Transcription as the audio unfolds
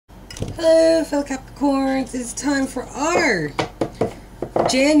Hello, fellow Capricorns. It's time for our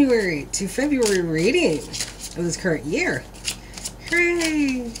January to February reading of this current year.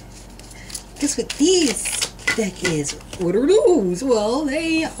 Hooray! Guess what these deck is? What are those? Well,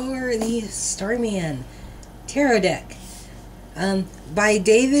 they are the Starman Tarot deck by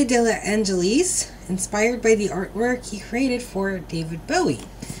David De La Angelis, inspired by the artwork he created for David Bowie.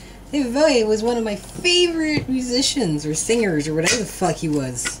 David Bowie was one of my favorite musicians or singers or whatever the fuck he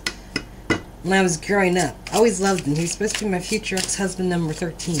was when I was growing up. I always loved him. He was supposed to be my future ex-husband number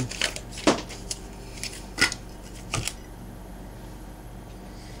 13.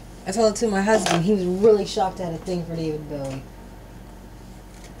 I told it to my husband. He was really shocked at a thing for David Bowie.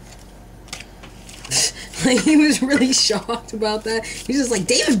 Like, he was really shocked about that. He was just like,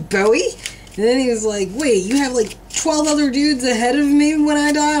 David Bowie? And then he was like, wait, you have like 12 other dudes ahead of me when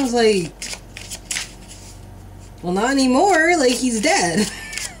I die? I was like, well, not anymore. Like, he's dead.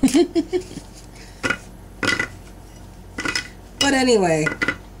 But anyway,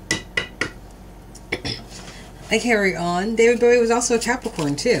 I carry on. David Bowie was also a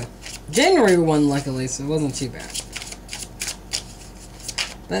Capricorn, too. January 1, luckily, so it wasn't too bad.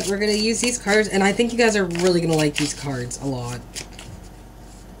 But we're going to use these cards, and I think you guys are really going to like these cards a lot.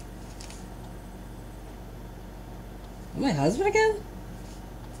 My husband again?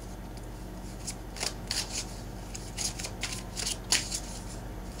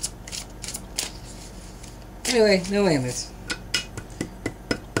 Anyway, no whammies.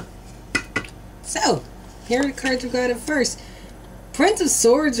 So, here are the cards we got at first. Prince of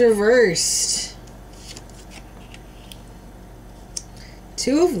Swords reversed.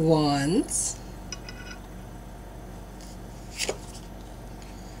 Two of Wands.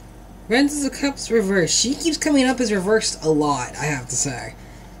 Princess of Cups reversed. She keeps coming up as reversed a lot, I have to say.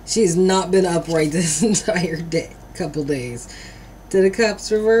 She has not been upright this entire couple days. Ten of Cups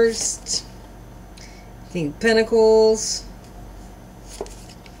reversed. King of Pentacles.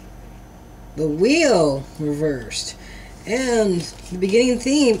 The Wheel reversed. And the beginning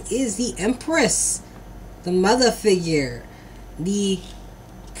theme is the Empress. The mother figure. The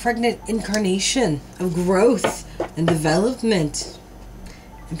pregnant incarnation of growth and development.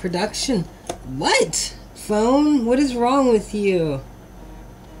 In production. What? Phone? What is wrong with you?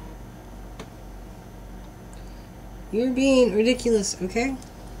 You're being ridiculous, okay?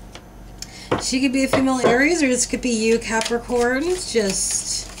 She could be a female Aries, or this could be you, Capricorn.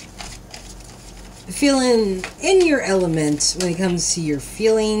 Just feeling in your element when it comes to your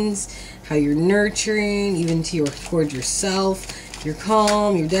feelings, how you're nurturing, even towards yourself. You're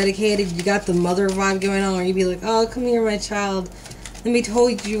calm, you're dedicated, you got the mother vibe going on, or you'd be like, oh, come here, my child. Let me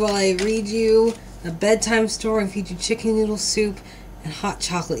told you while I read you a bedtime story and feed you chicken noodle soup and hot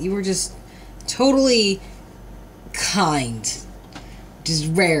chocolate. You were just totally kind. Which is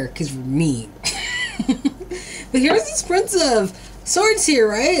rare because we're mean. But here's this Prince of Swords here,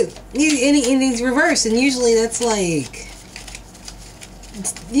 right? And he's reversed, and usually that's like...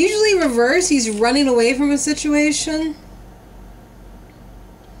 Usually reverse, he's running away from a situation.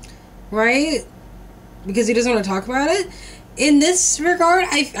 Right? Because he doesn't want to talk about it. In this regard,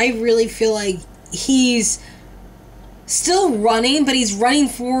 I really feel like he's still running, but he's running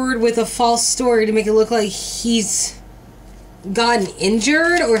forward with a false story to make it look like he's gotten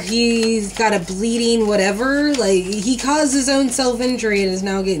injured or he's got a bleeding whatever. Like, he caused his own self-injury and is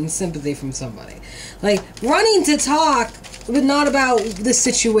now getting sympathy from somebody. Like, running to talk, but not about the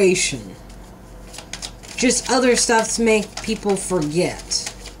situation. Just other stuff to make people forget.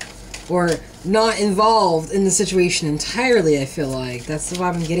 Or not involved in the situation entirely, I feel like. That's the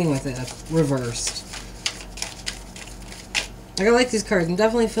vibe I'm getting with it. Reversed. Like, I like these cards. I'm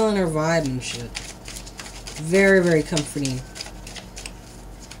definitely feeling her vibe and shit. Very, very comforting.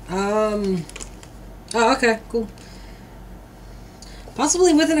 Oh, okay. Cool.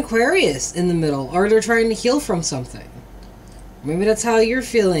 Possibly with an Aquarius in the middle. Or they're trying to heal from something. Maybe that's how you're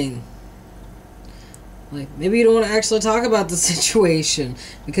feeling. Like, maybe you don't want to actually talk about the situation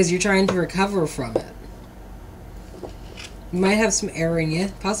because you're trying to recover from it. You might have some air in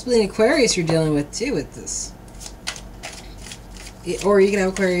you. Possibly an Aquarius you're dealing with, too, with this. Or you can have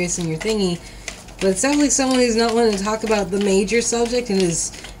Aquarius in your thingy. But it sounds like someone who's not wanting to talk about the major subject and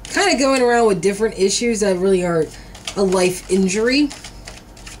is kind of going around with different issues that really are a life injury.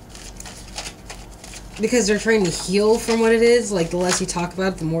 Because they're trying to heal from what it is. Like, the less you talk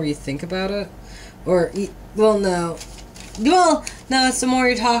about it, the more you think about it. Or, well, no. Well, no, it's the more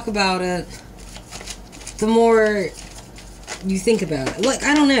you talk about it, the more you think about it. Like,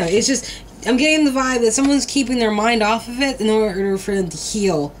 I don't know. It's just, I'm getting the vibe that someone's keeping their mind off of it in order for them to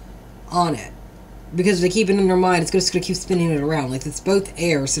heal on it. because if they keep it in their mind, it's just going to keep spinning it around. Like, it's both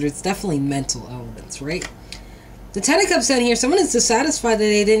air, so there's definitely mental elements, right? The Ten of Cups down here, someone is dissatisfied that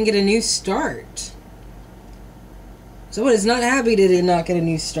they didn't get a new start. Someone is not happy that they did not get a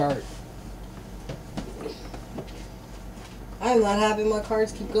new start. I'm not happy my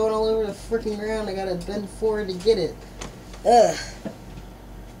cards keep going all over the freaking ground. I gotta bend forward to get it. Ugh.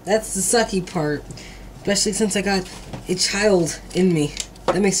 That's the sucky part. Especially since I got a child in me.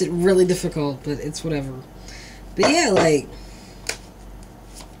 That makes it really difficult, but it's whatever. But yeah, like...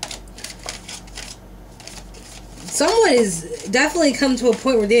 someone is definitely come to a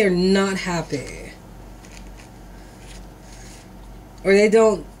point where they are not happy. Or they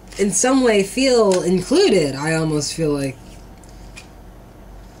don't, in some way, feel included, I almost feel like.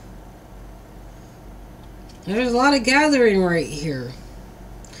 There's a lot of gathering right here.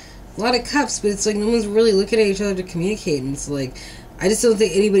 A lot of cups, but it's like no one's really looking at each other to communicate. And it's like, I just don't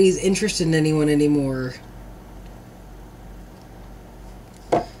think anybody's interested in anyone anymore.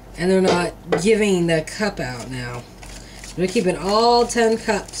 And they're not giving the cup out now. They're keeping all 10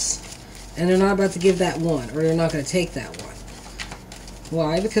 cups. And they're not about to give that one. Or they're not going to take that one.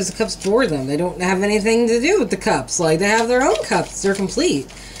 Why? Because the cups bore them. They don't have anything to do with the cups. Like, they have their own cups. They're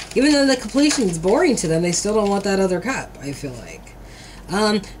complete. Even though the completion is boring to them, they still don't want that other cup, I feel like.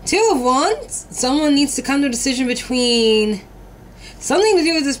 Two of Wands. Someone needs to come to a decision between something to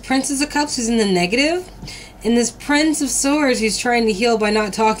do with this Princess of Cups who's in the negative, and this Prince of Swords who's trying to heal by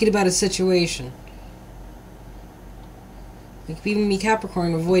not talking about a situation. It could even be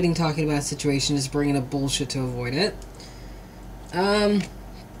Capricorn avoiding talking about a situation, just bringing up bullshit to avoid it.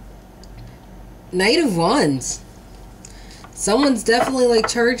 Knight of Wands. Someone's definitely like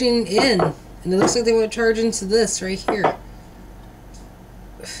charging in, and it looks like they want to charge into this right here.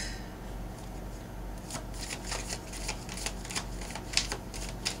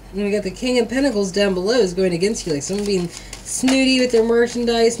 And we got the King of Pentacles down below is going against you. Like someone being snooty with their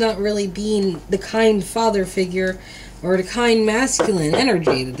merchandise, not really being the kind father figure or the kind masculine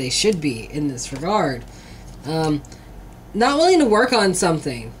energy that they should be in this regard. Not willing to work on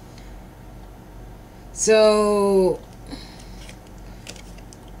something. So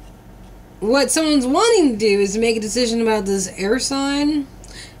what someone's wanting to do is make a decision about this air sign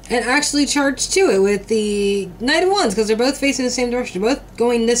and actually charge to it with the Knight of Wands, because they're both facing the same direction. They're both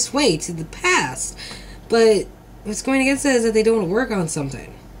going this way to the past. But what's going against that is that they don't want to work on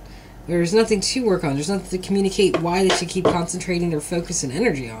something. There's nothing to work on. There's nothing to communicate why they should keep concentrating their focus and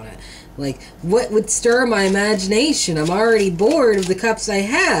energy on it. Like, what would stir my imagination? I'm already bored of the cups I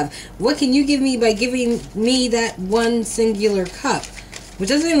have. What can you give me by giving me that one singular cup? Which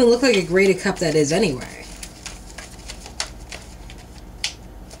doesn't even look like a great a cup that is anyway.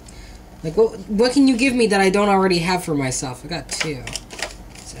 Like, what can you give me that I don't already have for myself? I got two.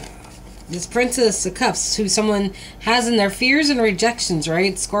 So, this Princess of Cups, who someone has in their fears and rejections,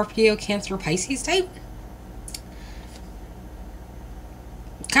 right? Scorpio, Cancer, Pisces type.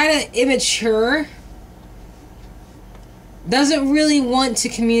 Kind of immature. Doesn't really want to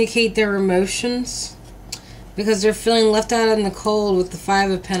communicate their emotions because they're feeling left out in the cold with the Five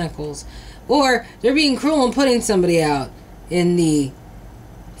of Pentacles. Or they're being cruel and putting somebody out in the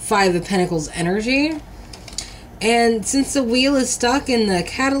Five of Pentacles energy. And since the wheel is stuck in the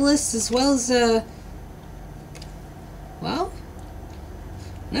catalyst as well as well,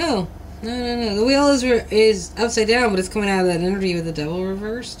 no. The wheel is upside down, but it's coming out of that energy with the Devil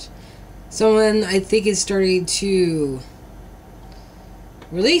reversed. Someone, I think, is starting to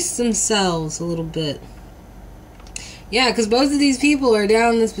release themselves a little bit. Yeah, because both of these people are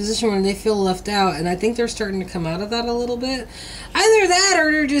down in this position where they feel left out, and I think they're starting to come out of that a little bit. Either that, or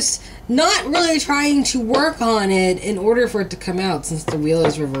they're just not really trying to work on it in order for it to come out, since the wheel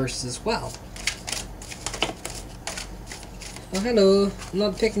is reversed as well. Oh, hello. I'm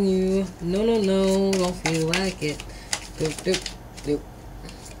not picking you. No. Don't feel like it. Doop.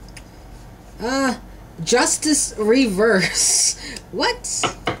 Justice reverse.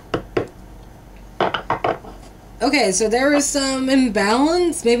 What? Okay, so there is some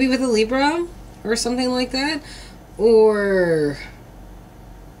imbalance, maybe with a Libra or something like that. Or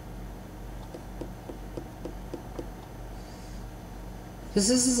this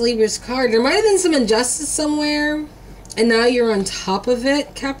is Libra's card. There might have been some injustice somewhere, and now you're on top of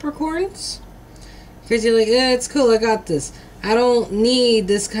it, Capricorns. Because you're like, yeah, it's cool, I got this. I don't need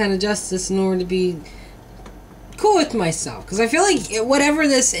this kind of justice in order to be cool with myself. Because I feel like whatever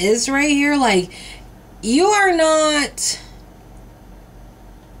this is right here, like, you are not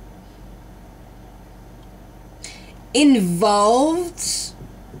involved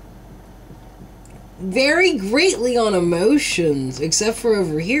very greatly on emotions, except for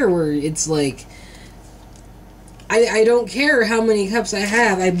over here where it's like I don't care how many cups I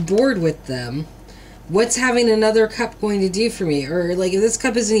have. I'm bored with them. What's having another cup going to do for me? Or, like, if this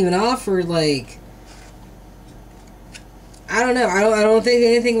cup isn't even offered, like, I don't know. I don't think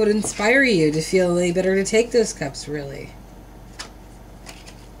anything would inspire you to feel any better to take those cups, really.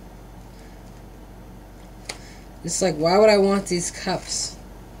 It's like, why would I want these cups?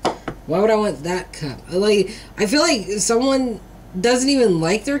 Why would I want that cup? Like, I feel like someone doesn't even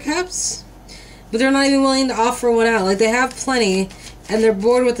like their cups, but they're not even willing to offer one out. Like, they have plenty, and they're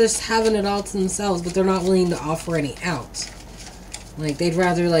bored with just having it all to themselves, but they're not willing to offer any out. Like, they'd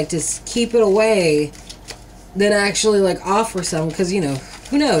rather, like, just keep it away than actually, like, offer some, because, you know,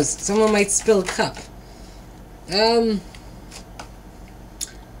 who knows? Someone might spill a cup. Yeah,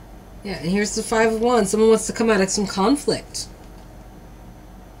 and here's the Five of Wands. Someone wants to come out of some conflict.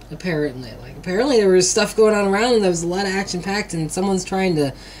 Apparently. Like, apparently there was stuff going on around and there was a lot of action-packed, and someone's trying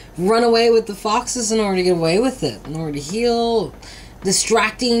to run away with the foxes in order to get away with it, in order to heal,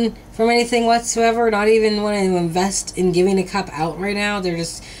 distracting from anything whatsoever, not even wanting to invest in giving a cup out right now. They're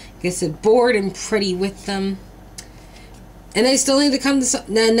just, I guess, bored and pretty with them. And they still need to come to some...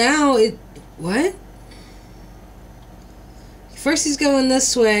 Now it... What? First he's going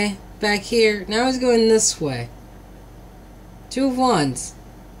this way, back here. Now he's going this way. Two of Wands.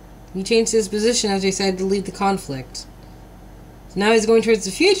 He changed his position after he decided to leave the conflict. So now he's going towards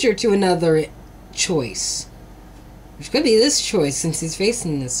the future to another choice. Which could be this choice, since he's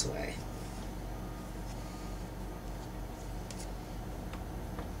facing this way.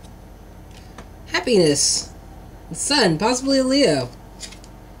 Happiness. The Sun, possibly a Leo.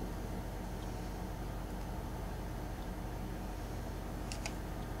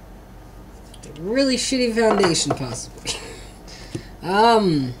 A really shitty foundation, possibly.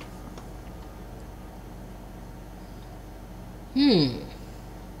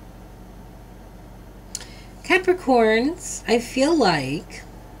 Capricorns, I feel like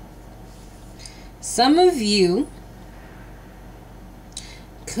some of you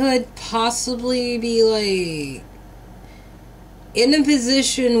could possibly be, like, in a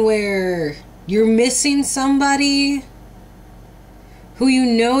position where you're missing somebody who you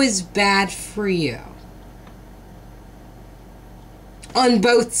know is bad for you. On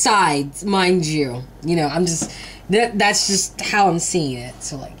both sides, mind you. You know, I'm just... That's just how I'm seeing it.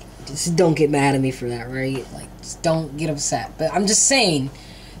 So, like, just don't get mad at me for that, right? Like, just don't get upset. But I'm just saying,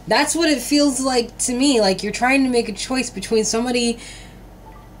 that's what it feels like to me. Like, you're trying to make a choice between somebody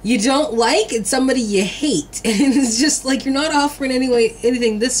you don't like and somebody you hate. And it's just like, you're not offering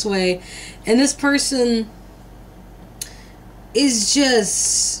anything this way. And this person is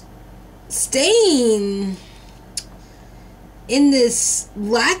just staying in this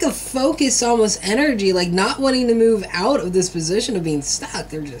lack of focus, almost energy, like not wanting to move out of this position of being stuck.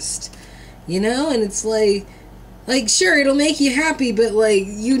 They're just, you know, and it's like sure, it'll make you happy, but like,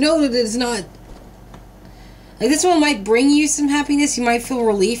 you know that it's not, like, this one might bring you some happiness, you might feel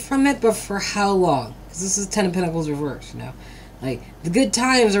relief from it, but for how long? Because this is Ten of Pentacles reversed, you know, like, the good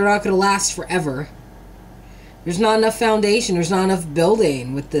times are not going to last forever. There's not enough foundation. There's not enough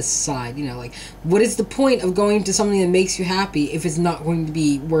building with this side. You know, like, what is the point of going to something that makes you happy if it's not going to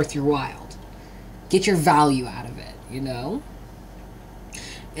be worth your while? Get your value out of it, you know?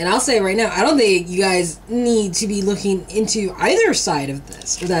 And I'll say right now, I don't think you guys need to be looking into either side of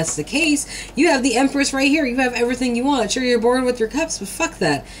this. If that's the case, you have the Empress right here. You have everything you want. Sure, you're bored with your cups, but fuck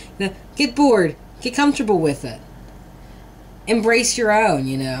that. You know, get bored. Get comfortable with it. Embrace your own,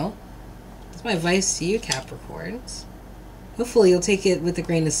 you know? My advice to you, Capricorns. Hopefully you'll take it with a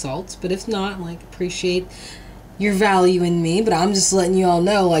grain of salt, but if not, like, appreciate your value in me. But I'm just letting you all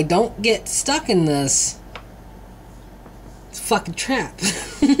know, like, don't get stuck in this. It's a fucking trap.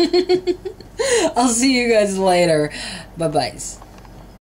 I'll see you guys later. Bye-bye.